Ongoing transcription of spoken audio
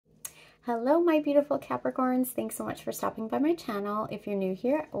Hello, my beautiful Capricorns. Thanks so much for stopping by my channel. If you're new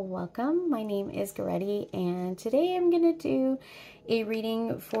here, welcome. My name is Goretti, and today I'm going to do a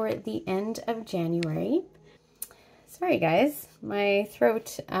reading for the end of January. Sorry, guys. My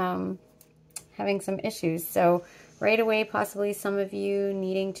throat having some issues. So right away, possibly some of you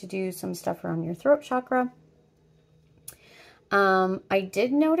needing to do some stuff around your throat chakra. I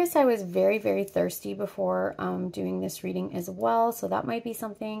did notice I was very, very thirsty before doing this reading as well. So that might be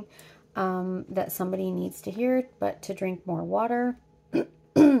something that somebody needs to hear, but to drink more water, as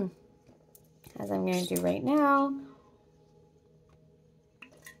I'm going to do right now.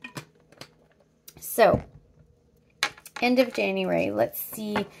 So, end of January, let's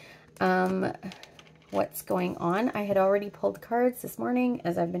see what's going on. I had already pulled cards this morning,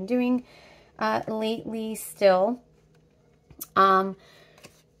 as I've been doing lately still.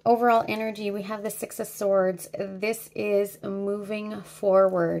 Overall energy, we have the Six of Swords. This is moving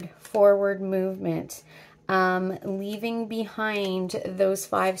forward movement, leaving behind those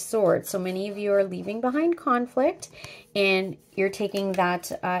Five Swords. So many of you are leaving behind conflict, and you're taking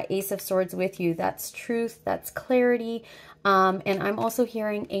that Ace of Swords with you. That's truth, that's clarity, and I'm also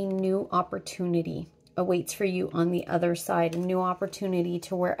hearing a new opportunity awaits for you on the other side, a new opportunity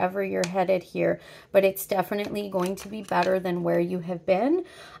to wherever you're headed here, but it's definitely going to be better than where you have been.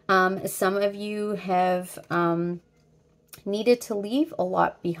 Some of you have needed to leave a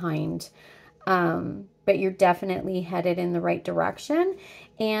lot behind, but you're definitely headed in the right direction.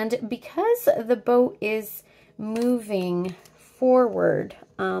 And because the boat is moving forward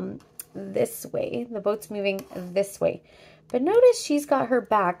this way, the boat's moving this way, but notice she's got her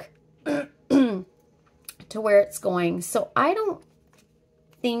back to where it's going. So I don't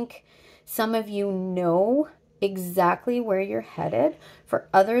think some of you know exactly where you're headed. For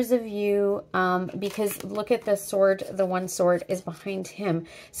others of you, because look at the sword, the one sword is behind him.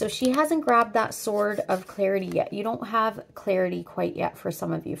 So she hasn't grabbed that sword of clarity yet. You don't have clarity quite yet for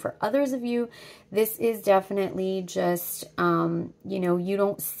some of you. For others of you, this is definitely just, you know, you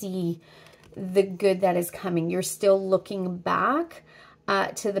don't see the good that is coming. You're still looking back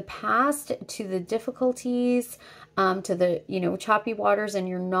to the past, to the difficulties, to the, you know, choppy waters, and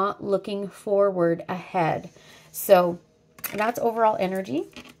you're not looking forward ahead. So that's overall energy.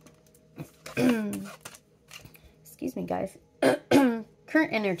 Excuse me, guys.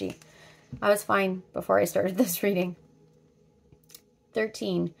 Current energy. I was fine before I started this reading.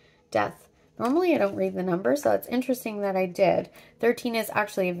 13, death. Normally I don't read the number, so it's interesting that I did. 13 is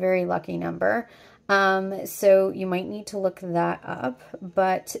actually a very lucky number. So you might need to look that up,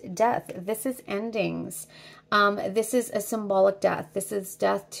 but death, this is endings. This is a symbolic death. This is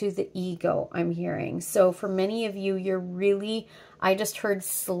death to the ego, I'm hearing. So for many of you, you're really, I just heard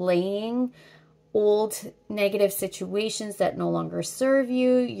slaying old negative situations that no longer serve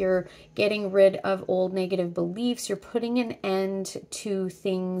you. You're getting rid of old negative beliefs. You're putting an end to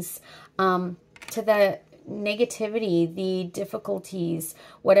things, to the negativity, the difficulties,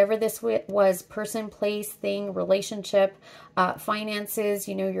 whatever this was, person, place, thing, relationship, finances,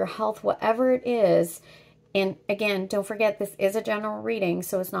 you know, your health, whatever it is. And again, don't forget, this is a general reading,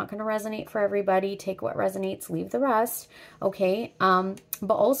 so it's not going to resonate for everybody. Take what resonates, leave the rest, okay?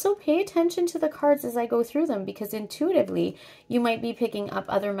 But also pay attention to the cards as I go through them, because intuitively, you might be picking up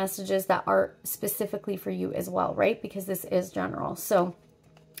other messages that are specifically for you as well, right? Because this is general. So,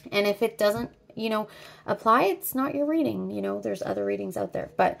 and if it doesn't, you know, apply, it's not your reading. You know, there's other readings out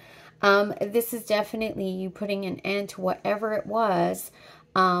there. But this is definitely you putting an end to whatever it was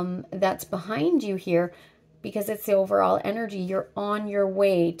that's behind you here, because it's the overall energy. You're on your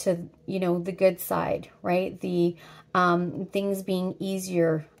way to, you know, the good side, right? The things being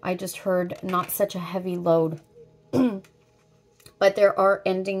easier. I just heard not such a heavy load. But there are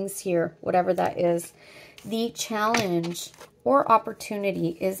endings here, whatever that is. The challenge or opportunity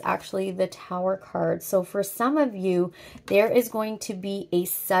is actually the Tower card. So for some of you, there is going to be a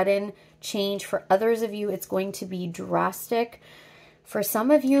sudden change. For others of you, it's going to be drastic. For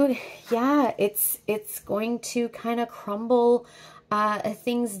some of you, yeah, it's going to kind of crumble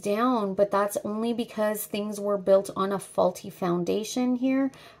things down, but that's only because things were built on a faulty foundation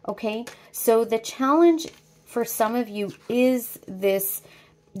here, okay? So the challenge for some of you is this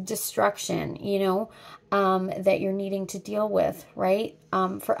destruction, you know, that you're needing to deal with, right?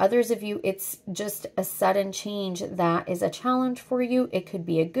 For others of you, it's just a sudden change that is a challenge for you. It could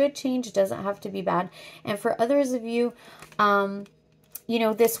be a good change. It doesn't have to be bad. And for others of you, you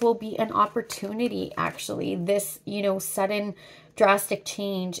know, this will be an opportunity, actually. This, you know, sudden drastic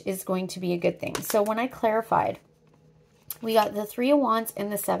change is going to be a good thing. So when I clarified, we got the Three of Wands and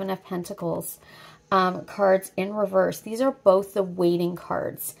the Seven of Pentacles. cards in reverse. These are both the waiting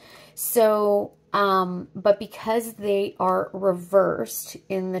cards. So, but because they are reversed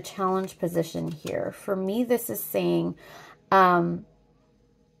in the challenge position here, for me, this is saying,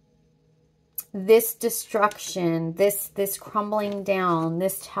 this destruction, this crumbling down,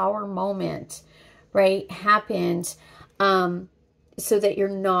 this tower moment, right, happened, so that you're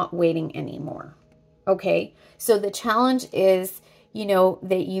not waiting anymore. Okay. So the challenge is, you know,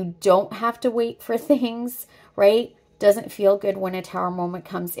 that you don't have to wait for things, right? Doesn't feel good when a tower moment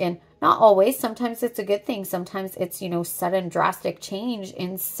comes in. Not always. Sometimes it's a good thing. Sometimes it's, you know, sudden drastic change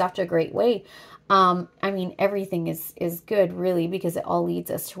in such a great way. I mean, everything is good really, because it all leads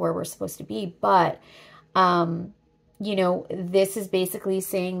us to where we're supposed to be. But, you know, this is basically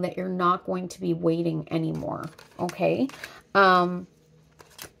saying that you're not going to be waiting anymore. Okay. And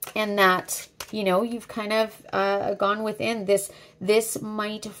that, you know, you've kind of gone within this. This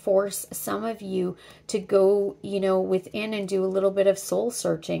might force some of you to go, you know, within and do a little bit of soul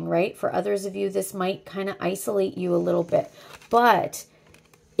searching, right? For others of you, this might kind of isolate you a little bit. But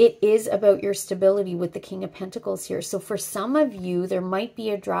it is about your stability with the King of Pentacles here. So for some of you, there might be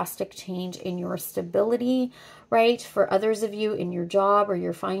a drastic change in your stability, right? For others of you, in your job or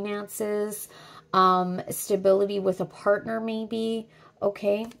your finances, stability with a partner maybe,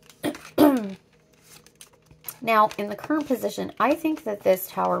 okay? Now, in the current position, I think that this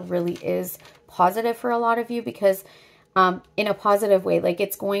tower really is positive for a lot of you, because in a positive way, like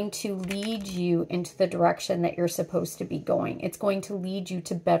it's going to lead you into the direction that you're supposed to be going. It's going to lead you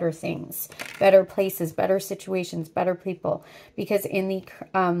to better things, better places, better situations, better people, because in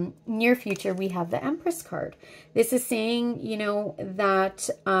the near future, we have the Empress card. This is saying, you know, that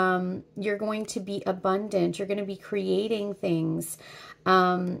you're going to be abundant. You're going to be creating things.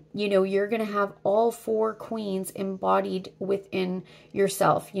 You know, you're going to have all four queens embodied within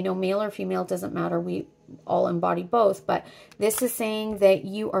yourself. You know, male or female, doesn't matter. We all embody both, but this is saying that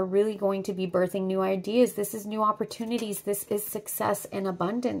you are really going to be birthing new ideas. This is new opportunities. This is success and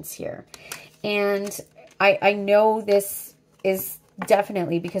abundance here. And I know this is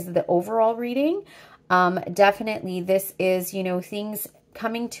definitely because of the overall reading. Definitely this is, you know, things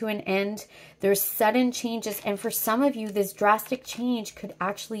coming to an end. There's sudden changes. And for some of you, this drastic change could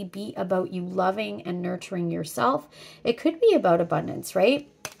actually be about you loving and nurturing yourself. It could be about abundance, right?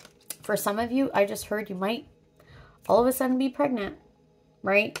 For some of you, I just heard you might all of a sudden be pregnant,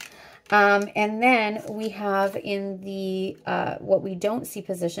 right? And then we have in the, what we don't see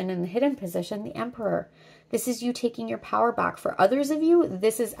position, in the hidden position, the Emperor. This is you taking your power back. For others of you,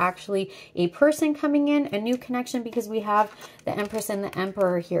 this is actually a person coming in, a new connection, because we have the Empress and the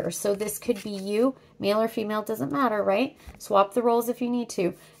Emperor here. So this could be you, male or female, doesn't matter, right? Swap the roles if you need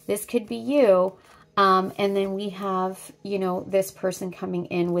to. This could be you. And then we have, you know, this person coming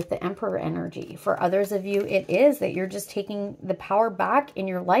in with the Emperor energy. For others of you, it is that you're just taking the power back in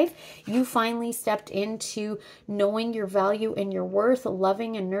your life. You finally stepped into knowing your value and your worth,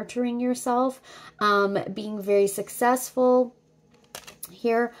 loving and nurturing yourself, being very successful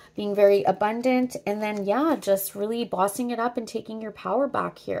here, being very abundant, and then yeah, just really bossing it up and taking your power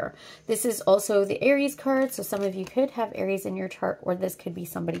back here. This is also the Aries card, so some of you could have Aries in your chart, or this could be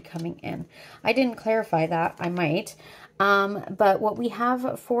somebody coming in. I didn't clarify that, I might, but what we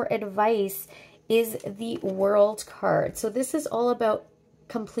have for advice is the World card. So this is all about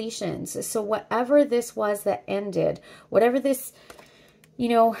completions. So whatever this was that ended, whatever this, you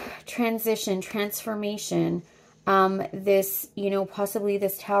know, transition, transformation, this, you know, possibly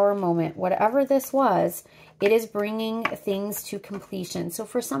this tower moment, whatever this was, it is bringing things to completion. So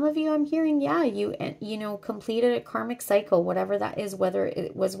for some of you, I'm hearing, yeah, you know, completed a karmic cycle, whatever that is, whether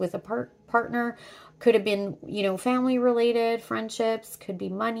it was with a partner, could have been, you know, family related, friendships, could be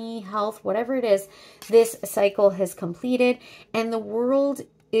money, health, whatever it is, this cycle has completed, and the world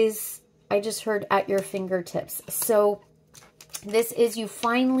is, I just heard, at your fingertips. So this is, you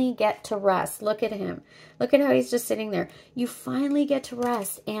finally get to rest. Look at him. Look at how he's just sitting there. You finally get to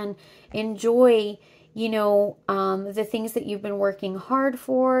rest and enjoy, you know, the things that you've been working hard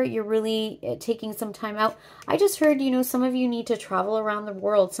for. You're really taking some time out. I just heard, you know, some of you need to travel around the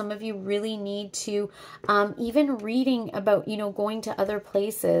world. Some of you really need to, even reading about, you know, going to other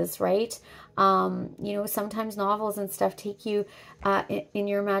places, right? You know, sometimes novels and stuff take you in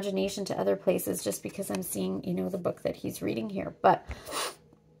your imagination to other places, just because I'm seeing, you know, the book that he's reading here. But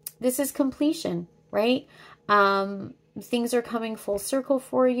this is completion, right? Things are coming full circle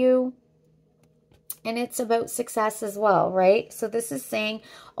for you. And it's about success as well, right? So this is saying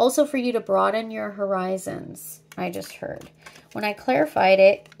also for you to broaden your horizons. I just heard. When I clarified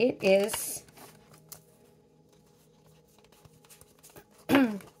it, it is...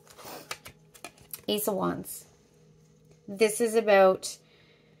 Ace of Wands. This is about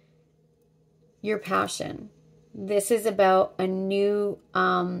your passion. This is about a new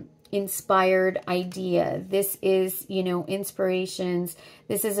inspired idea. This is, you know, inspirations.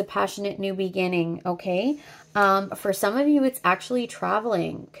 This is a passionate new beginning, okay? For some of you, it's actually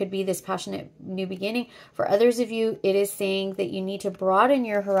traveling. Could be this passionate new beginning. For others of you, it is saying that you need to broaden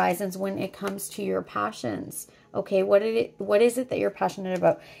your horizons when it comes to your passions. Okay, what is it that you're passionate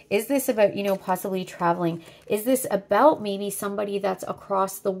about? Is this about, you know, possibly traveling? Is this about maybe somebody that's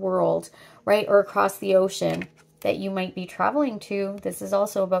across the world, right? Or across the ocean that you might be traveling to? This is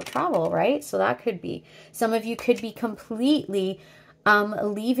also about travel, right? So that could be. Some of you could be completely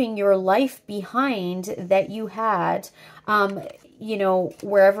leaving your life behind that you had, you know,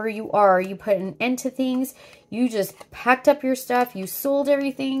 wherever you are. You put an end to things. You just packed up your stuff. You sold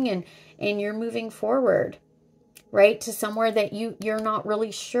everything and you're moving forward, right, to somewhere that you're not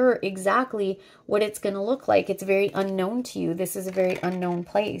really sure exactly what it's going to look like. It's very unknown to you. This is a very unknown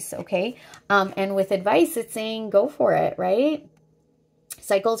place, okay? And with advice, it's saying go for it, right?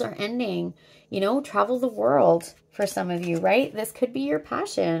 Cycles are ending, you know, travel the world for some of you, right? This could be your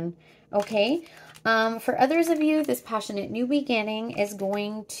passion, okay? For others of you, this passionate new beginning is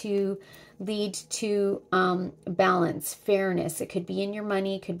going to lead to balance, fairness. It could be in your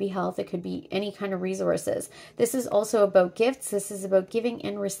money, it could be health, it could be any kind of resources. This is also about gifts. This is about giving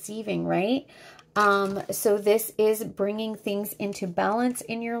and receiving, right? So this is bringing things into balance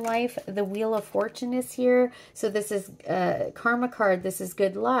in your life. The Wheel of Fortune is here. So this is a karma card. This is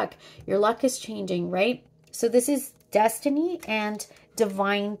good luck. Your luck is changing, right? So this is destiny and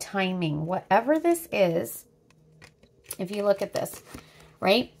divine timing. Whatever this is, if you look at this,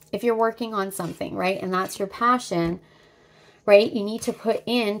 right? If you're working on something, right, and that's your passion, right, you need to put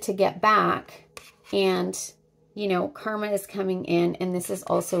in to get back. And, you know, karma is coming in, and this is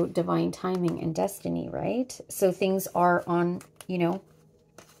also divine timing and destiny, right? So things are on, you know,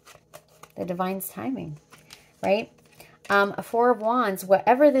 the divine's timing, right? A Four of Wands,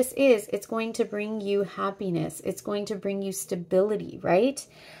 whatever this is, it's going to bring you happiness. It's going to bring you stability, right?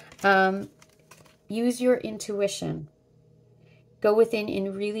 Use your intuition. Go within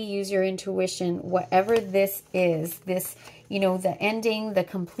and really use your intuition, whatever this is, this, you know, the ending, the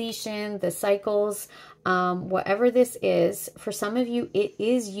completion, the cycles, whatever this is. For some of you, it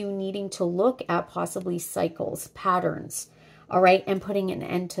is you needing to look at possibly cycles, patterns, all right, and putting an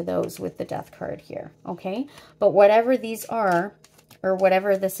end to those with the Death card here, okay? But whatever these are, or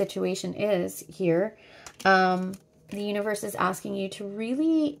whatever the situation is here, the universe is asking you to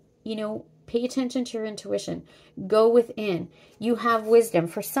really, you know, pay attention to your intuition. Go within. You have wisdom.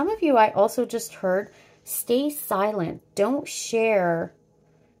 For some of you, I also just heard, stay silent. Don't share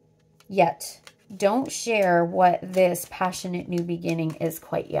yet. Don't share what this passionate new beginning is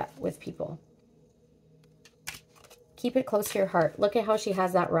quite yet with people. Keep it close to your heart. Look at how she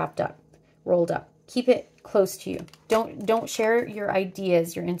has that wrapped up, rolled up. Keep it close to you. Don't share your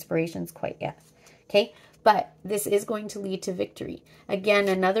ideas, your inspirations quite yet. Okay? But this is going to lead to victory. Again,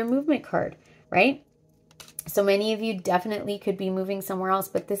 another movement card, right? So many of you definitely could be moving somewhere else,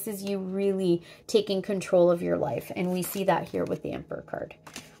 but this is you really taking control of your life. And we see that here with the Emperor card.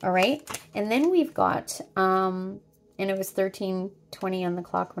 All right. And then we've got, and it was 13:20 on the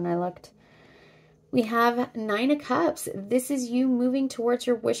clock when I looked. We have Nine of Cups. This is you moving towards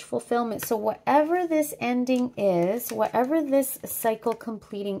your wish fulfillment. So whatever this ending is, whatever this cycle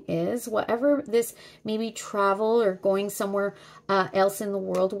completing is, whatever this maybe travel or going somewhere else in the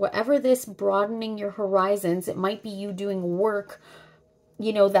world, whatever this broadening your horizons, it might be you doing work,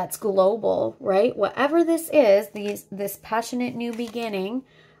 you know, that's global, right? Whatever this is, this passionate new beginning,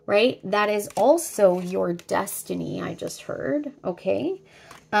 right? That is also your destiny, I just heard, okay?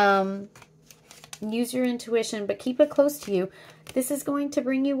 Use your intuition, but keep it close to you. This is going to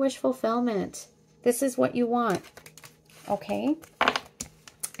bring you wish fulfillment. This is what you want. Okay.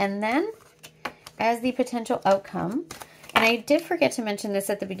 And then as the potential outcome, and I did forget to mention this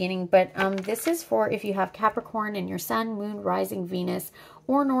at the beginning, but this is for if you have Capricorn in your sun, moon, rising, Venus,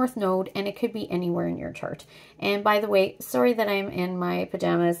 or North Node, and it could be anywhere in your chart. And by the way, sorry that I'm in my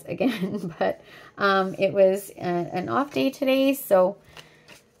pajamas again, but it was an off day today, so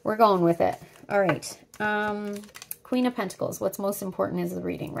we're going with it. All right, Queen of Pentacles. What's most important is the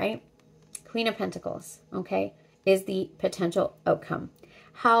reading, right? Queen of Pentacles, okay, is the potential outcome.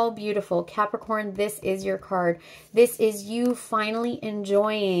 How beautiful. Capricorn, this is your card. This is you finally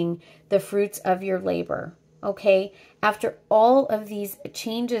enjoying the fruits of your labor, Okay, after all of these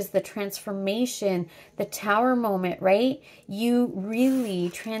changes, the transformation, the tower moment, right? You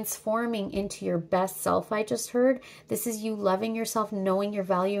really transforming into your best self, I just heard. This is you loving yourself, knowing your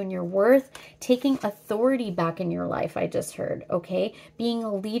value and your worth, taking authority back in your life, I just heard, okay? Being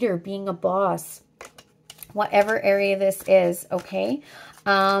a leader, being a boss, whatever area this is, okay?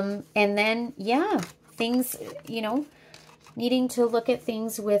 And then, yeah, things, you know, needing to look at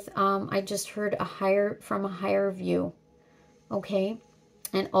things with, I just heard from a higher view, okay?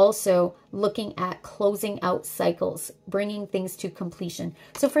 And also looking at closing out cycles, bringing things to completion.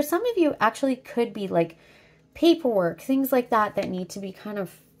 So for some of you, actually could be like paperwork, things like that that need to be kind of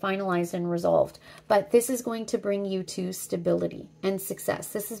finalized and resolved. But this is going to bring you to stability and success.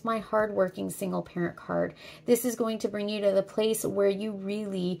 This is my hardworking single parent card. This is going to bring you to the place where you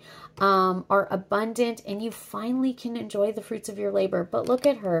really are abundant and you finally can enjoy the fruits of your labor. But look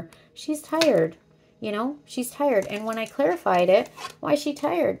at her. She's tired. You know, she's tired. And when I clarified it, why is she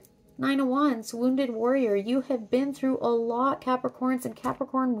tired? 9 of Wands, wounded warrior. You have been through a lot, Capricorns. And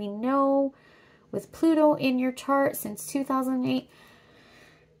Capricorn, we know, with Pluto in your chart since 2008,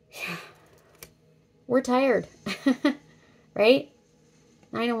 yeah, we're tired, right?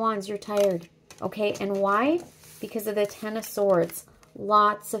 9 of Wands, you're tired. Okay, and why? Because of the 10 of Swords.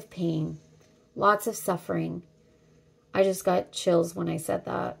 Lots of pain, lots of suffering. I just got chills when I said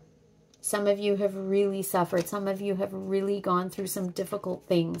that. Some of you have really suffered. Some of you have really gone through some difficult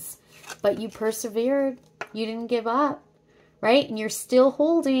things, but you persevered. You didn't give up, right? And you're still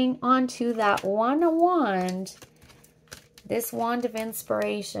holding on to that one of Wands. This wand of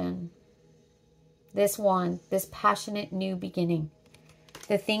inspiration, this wand, this passionate new beginning,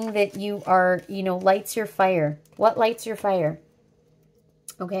 the thing that you are, you know, lights your fire. What lights your fire?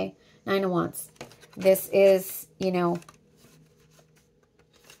 Okay, 9 of Wands. This is, you know,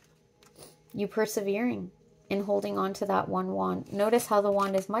 you persevering and holding on to that one wand. Notice how the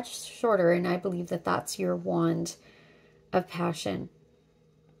wand is much shorter, and I believe that that's your wand of passion.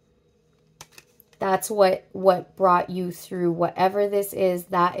 That's what brought you through whatever this is.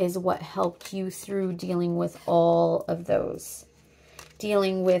 That is what helped you through dealing with all of those.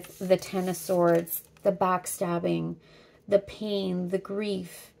 Dealing with the 10 of Swords, the backstabbing, the pain, the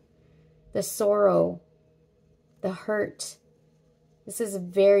grief, the sorrow, the hurt. This is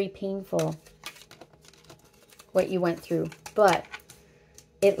very painful, what you went through. But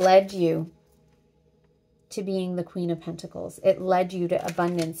it led you to being the Queen of Pentacles. It led you to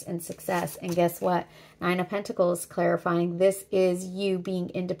abundance and success. And guess what? 9 of Pentacles clarifying this is you being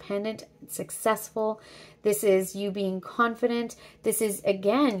independent, successful. This is you being confident. This is,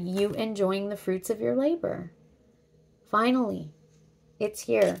 again, you enjoying the fruits of your labor. Finally, it's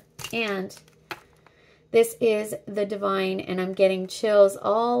here. And this is the divine, and I'm getting chills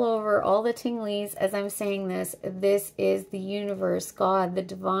all over, all the tinglies as I'm saying this. This is the universe, God, the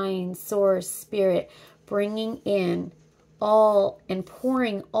divine source, spirit, bringing in all and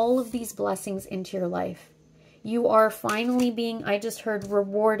pouring all of these blessings into your life. You are finally being, I just heard,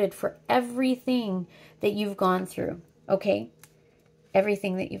 rewarded for everything that you've gone through. Okay?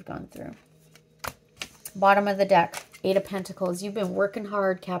 Everything that you've gone through. Bottom of the deck, 8 of Pentacles. You've been working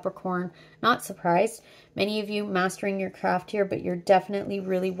hard, Capricorn. Not surprised. Many of you mastering your craft here, but you're definitely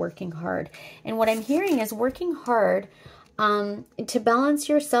really working hard. And what I'm hearing is working hard to balance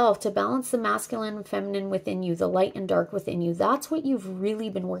yourself, to balance the masculine and feminine within you, the light and dark within you. That's what you've really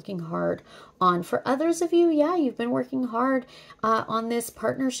been working hard on. For others of you, yeah, you've been working hard on this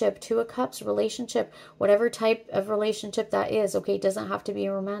partnership, 2 of Cups, relationship, whatever type of relationship that is. Okay, it doesn't have to be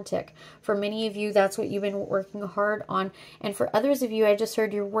romantic. For many of you, that's what you've been working hard on. And for others of you, I just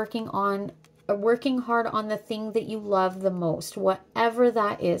heard you're working hard on the thing that you love the most, whatever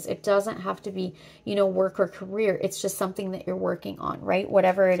that is. It doesn't have to be, you know, work or career. It's just something that you're working on, right?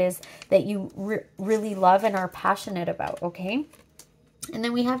 Whatever it is that you really love and are passionate about, okay? And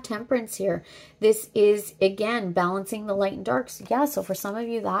then we have Temperance here. This is, again, balancing the light and darks. Yeah, so for some of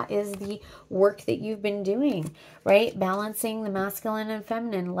you, that is the work that you've been doing, right? Balancing the masculine and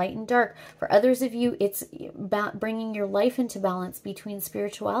feminine, light and dark. For others of you, it's bringing your life into balance between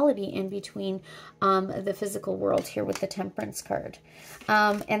spirituality and between the physical world here with the Temperance card.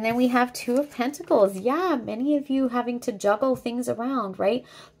 And then we have 2 of Pentacles. Yeah, many of you having to juggle things around, right?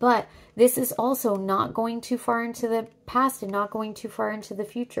 But this is also not going too far into the past and not going too far into the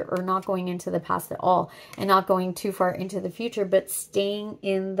future, or not going into the past at all and not going too far into the future, but staying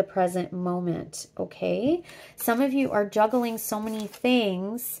in the present moment, okay? Some of you are juggling so many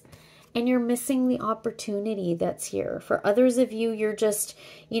things and you're missing the opportunity that's here. For others of you, you're just,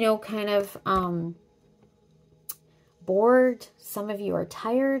 you know, kind of bored. Some of you are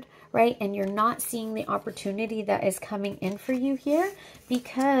tired, right? And you're not seeing the opportunity that is coming in for you here,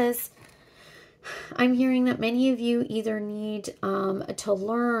 because I'm hearing that many of you either need to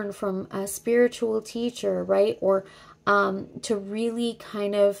learn from a spiritual teacher, right? Or to really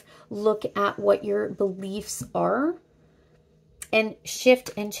kind of look at what your beliefs are and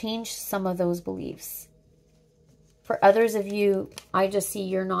shift and change some of those beliefs. For others of you, I just see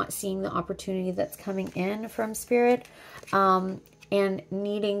you're not seeing the opportunity that's coming in from Spirit, and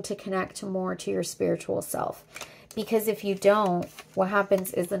needing to connect more to your spiritual self. Because if you don't, what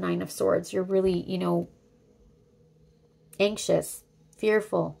happens is the Nine of Swords. You're really, you know, anxious,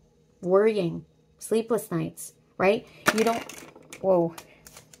 fearful, worrying, sleepless nights, right? You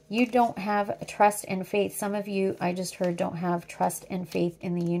don't have trust and faith. Some of you, I just heard, don't have trust and faith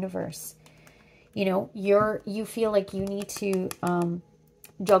in the universe. You know, you feel like you need to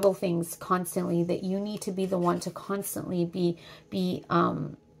juggle things constantly, that you need to be the one to constantly be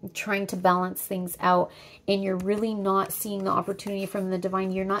trying to balance things out, and you're really not seeing the opportunity from the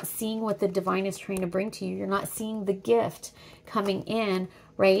divine. You're not seeing what the divine is trying to bring to you. You're not seeing the gift coming in,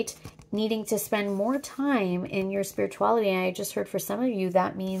 right? Needing to spend more time in your spirituality. And I just heard for some of you,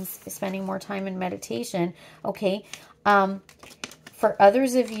 that means spending more time in meditation. Okay. For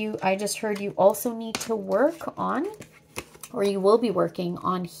others of you, I just heard you also need to work on, or you will be working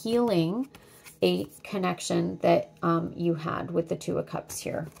on, healing a connection that you had with the Two of Cups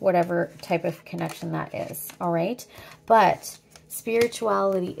here, whatever type of connection that is. All right. But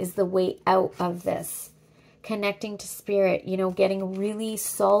spirituality is the way out of this. Connecting to spirit, you know, getting really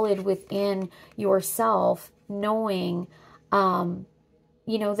solid within yourself, knowing,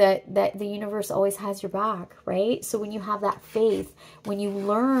 you know, that the universe always has your back, right? So when you have that faith, when you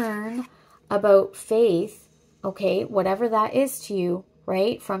learn about faith, okay, whatever that is to you,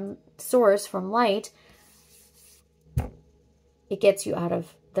 right, from source, from light, it gets you out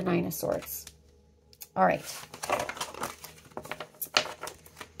of the Nine of Swords. All right.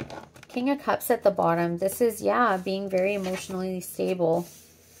 King of Cups at the bottom. This is, yeah, being very emotionally stable.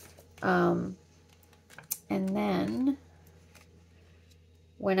 And then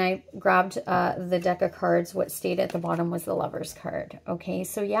when I grabbed the deck of cards, what stayed at the bottom was the Lover's card. Okay,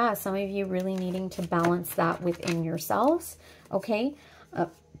 so yeah, some of you really needing to balance that within yourselves. Okay.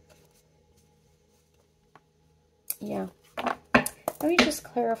 Yeah. Let me just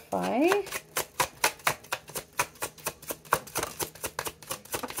clarify.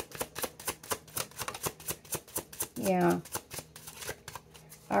 Yeah.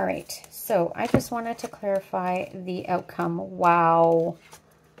 All right. So I just wanted to clarify the outcome. Wow.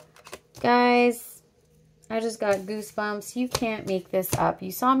 Guys, I just got goosebumps. You can't make this up.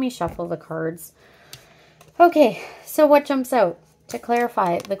 You saw me shuffle the cards. Okay. So what jumps out? To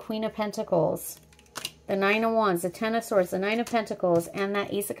clarify, the Queen of Pentacles, the Nine of Wands, the Ten of Swords, the Nine of Pentacles, and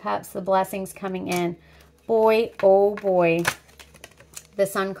that Ace of Cups, the blessings coming in. Boy, oh boy. The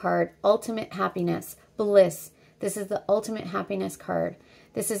Sun card, ultimate happiness, bliss. This is the ultimate happiness card.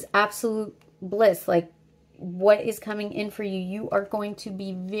 This is absolute bliss. Like, what is coming in for you? You are going to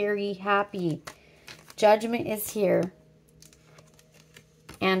be very happy. Judgment is here.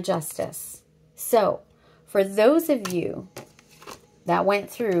 And Justice. So, for those of you that went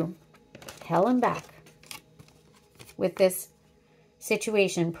through hell and back with this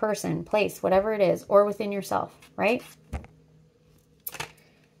situation, person, place, whatever it is, or within yourself, right?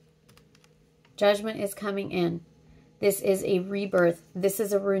 Judgment is coming in. This is a rebirth. This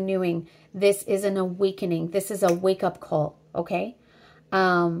is a renewing. This is an awakening. This is a wake-up call, okay?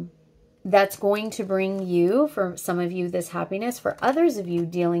 That's going to bring you, for some of you, this happiness. For others of you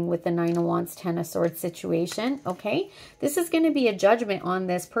dealing with the Nine of Wands, Ten of Swords situation, okay? This is going to be a judgment on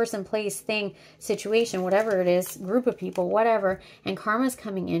this person, place, thing, situation, whatever it is, group of people, whatever. And karma is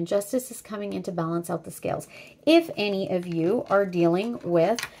coming in. Justice is coming in to balance out the scales. If any of you are dealing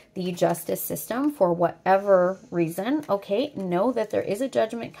with the justice system for whatever reason, okay, know that there is a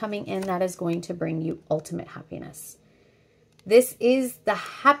judgment coming in that is going to bring you ultimate happiness. This is the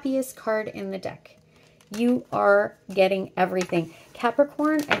happiest card in the deck. You are getting everything.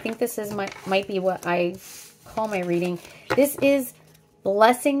 Capricorn, I think this is might be what I call my reading. This is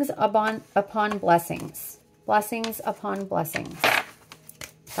blessings upon blessings. Blessings upon blessings.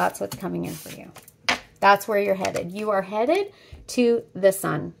 That's what's coming in for you. That's where you're headed. You are headed to the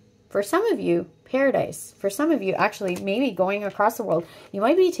sun. For some of you, paradise. For some of you, actually, maybe going across the world. You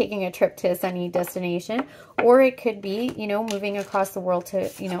might be taking a trip to a sunny destination, or it could be, you know, moving across the world to,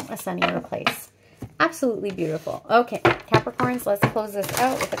 you know, a sunnier place. Absolutely beautiful. Okay, Capricorns, let's close this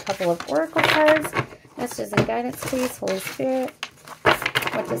out with a couple of oracle cards. Messages and guidance, please. Holy Spirit,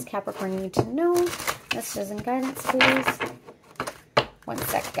 what does Capricorn need to know? Messages and guidance, please. One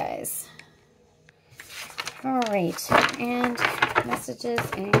sec, guys. All right, and messages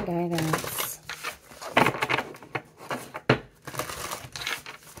and guidance.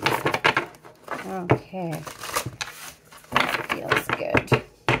 Okay, that feels good.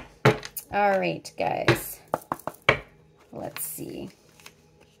 All right, guys. Let's see.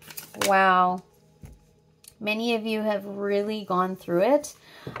 Wow. Many of you have really gone through it.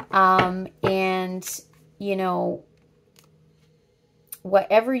 And, you know,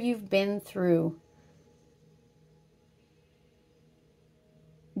 whatever you've been through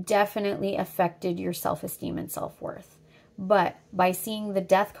definitely affected your self-esteem and self-worth. But by seeing the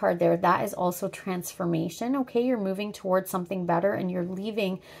death card there, that is also transformation, okay? You're moving towards something better and you're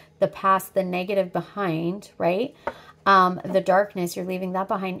leaving the past, the negative behind, right? The darkness, you're leaving that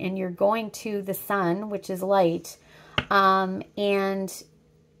behind and you're going to the sun, which is light. And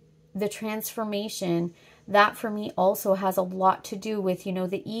the transformation, that for me also has a lot to do with, you know,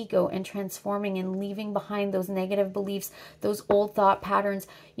 the ego and transforming and leaving behind those negative beliefs, those old thought patterns,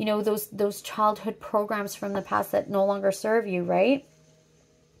 you know, those childhood programs from the past that no longer serve you, right?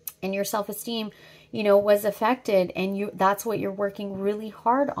 And your self-esteem, you know, was affected, and that's what you're working really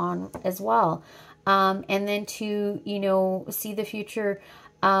hard on as well. And then to, you know, see the future,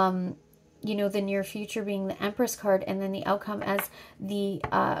 you know, the near future being the Empress card, and then the outcome as the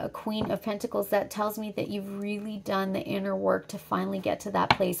Queen of Pentacles. That tells me that you've really done the inner work to finally get to that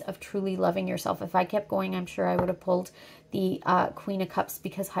place of truly loving yourself. If I kept going, I'm sure I would have pulled the Queen of Cups,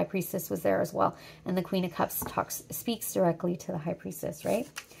 because High Priestess was there as well. And the Queen of Cups speaks directly to the High Priestess, right?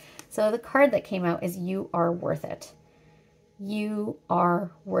 So the card that came out is you are worth it. You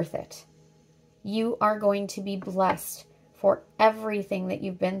are worth it. You are going to be blessed for everything that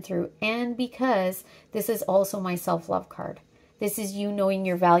you've been through. And because this is also my self-love card. This is you knowing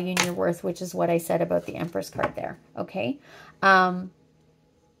your value and your worth, which is what I said about the Empress card there. Okay. And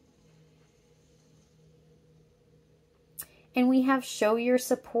we have show your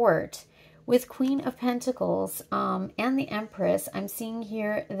support with Queen of Pentacles and the Empress. I'm seeing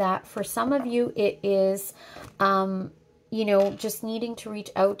here that for some of you, it is, you know, just needing to reach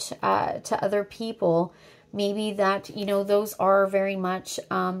out to other people. Maybe that, you know, those are very much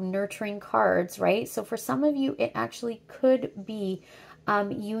nurturing cards, right? So for some of you, it actually could be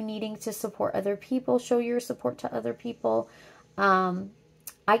you needing to support other people, show your support to other people.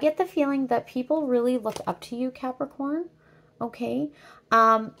 I get the feeling that people really look up to you, Capricorn, okay?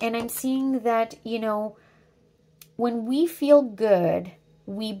 And I'm seeing that, you know, when we feel good,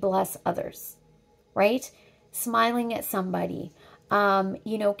 we bless others, right? Smiling at somebody,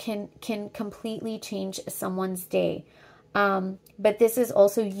 you know, can completely change someone's day. But this is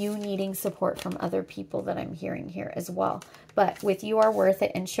also you needing support from other people that I'm hearing here as well. But with you are worth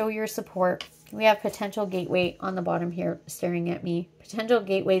it and show your support. We have potential gateway on the bottom here staring at me. Potential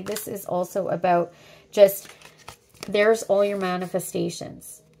gateway. This is also about just, there's all your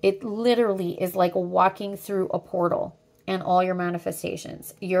manifestations. It literally is like walking through a portal and all your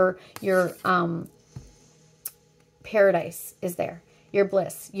manifestations. Your paradise is there. Your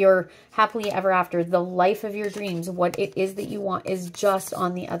bliss, your happily ever after, the life of your dreams, what it is that you want is just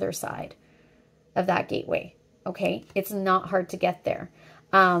on the other side of that gateway. Okay? It's not hard to get there.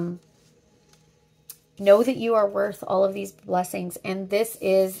 Know that you are worth all of these blessings. And this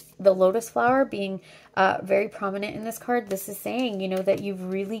is the lotus flower being very prominent in this card. This is saying, you know, that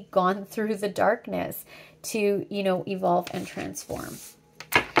you've really gone through the darkness to, you know, evolve and transform.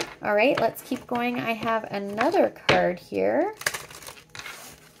 All right, let's keep going. I have another card here.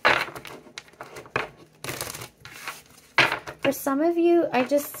 For some of you, I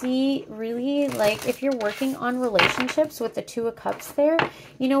just see really, like, if you're working on relationships with the Two of Cups there,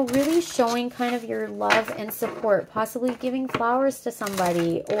 you know, really showing kind of your love and support, possibly giving flowers to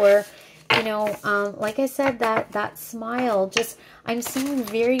somebody, or, you know, like I said, that smile, just, I'm seeing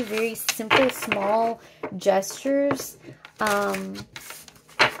very, very simple, small gestures,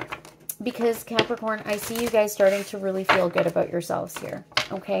 because Capricorn, I see you guys starting to really feel good about yourselves here,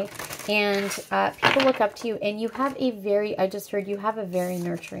 okay? And people look up to you, and you have a very, I just heard you have a very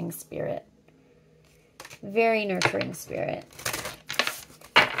nurturing spirit. Very nurturing spirit.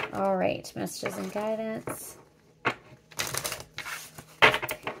 All right, messages and guidance.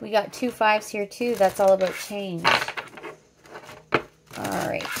 We got 2 5s here too. That's all about change. All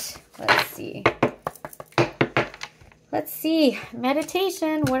right, let's see. Let's see,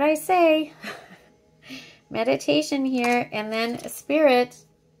 meditation, what'd I say? Meditation here, and then spirit.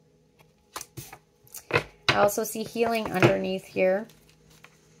 I also see healing underneath here.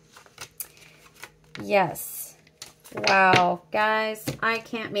 Yes. Wow, guys, I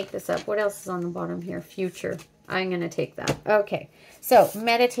can't make this up. What else is on the bottom here? Future. I'm going to take that. Okay, so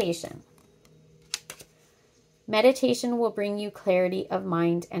meditation. Meditation will bring you clarity of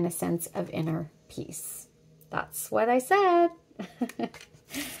mind and a sense of inner peace. That's what I said.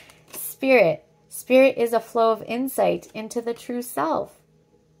 Spirit. Spirit is a flow of insight into the true self.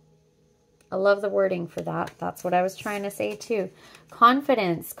 I love the wording for that. That's what I was trying to say too.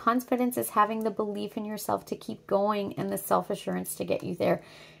 Confidence. Confidence is having the belief in yourself to keep going and the self-assurance to get you there.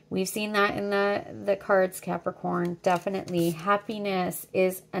 We've seen that in the cards, Capricorn. Definitely. Happiness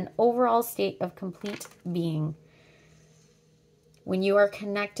is an overall state of complete being. When you are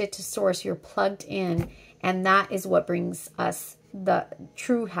connected to Source, you're plugged in, and that is what brings us the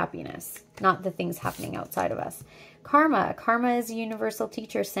true happiness, not the things happening outside of us. Karma. Karma is a universal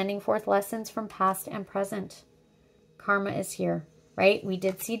teacher sending forth lessons from past and present. Karma is here, right? We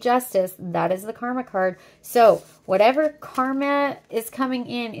did see justice. That is the karma card. So whatever karma is coming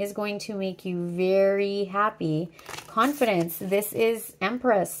in is going to make you very happy. Confidence. This is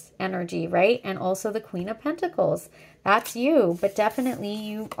Empress energy, right? And also the Queen of Pentacles. That's you. But definitely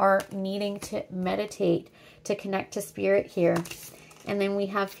you are needing to meditate to connect to spirit here. And then we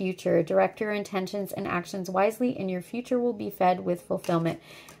have future. Direct your intentions and actions wisely, and your future will be fed with fulfillment.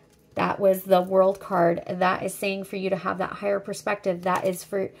 That was the World card. That is saying for you to have that higher perspective. That is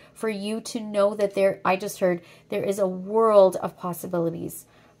for you to know that I just heard, there is a world of possibilities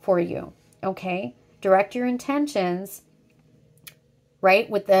for you. Okay? Direct your intentions, right?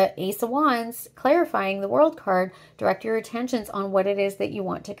 With the Ace of Wands, clarifying the World card, direct your attentions on what it is that you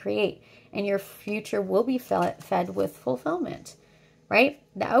want to create. And your future will be fed with fulfillment. Right?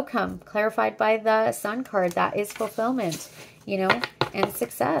 The outcome clarified by the Sun card, that is fulfillment, you know, and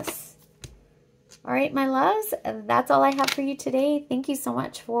success. All right, my loves, that's all I have for you today. Thank you so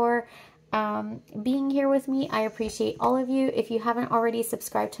much for being here with me. I appreciate all of you. If you haven't already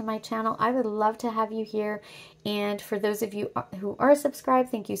subscribed to my channel, I would love to have you here. And for those of you who are subscribed,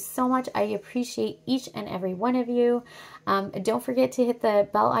 thank you so much. I appreciate each and every one of you. Don't forget to hit the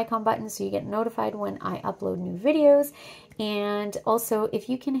bell icon button so you get notified when I upload new videos. And also, if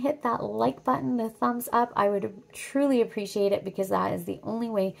you can hit that like button, the thumbs up, I would truly appreciate it, because that is the only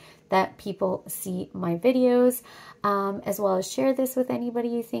way that people see my videos, as well as share this with anybody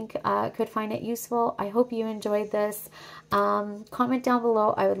you think could find it useful. I hope you enjoyed this. Comment down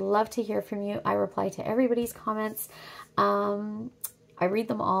below. I would love to hear from you. I reply to everybody's comments. I read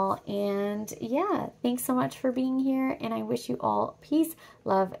them all. And yeah, thanks so much for being here. And I wish you all peace,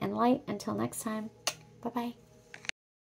 love, and light. Until next time, bye-bye.